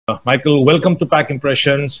Michael, welcome to Pack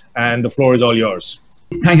Impressions, and the floor is all yours.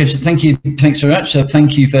 Pankaj, thank you. Thanks very much.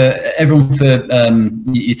 Thank you for everyone for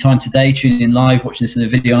your time today, tuning in live, watching this in the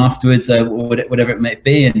video afterwards, whatever it may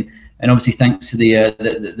be, and obviously thanks to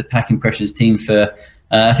the Pack Impressions team for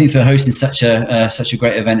I think for hosting such a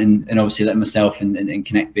great event, and obviously letting myself and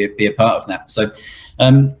Connect be a part of that. So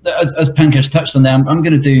as Pankaj touched on there, I'm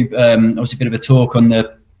going to do obviously a bit of a talk on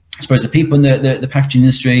I suppose the people in the packaging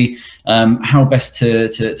industry, how best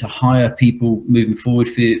to hire people moving forward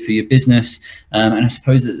for your business, and I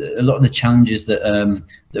suppose that a lot of the challenges that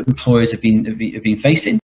employers have been facing.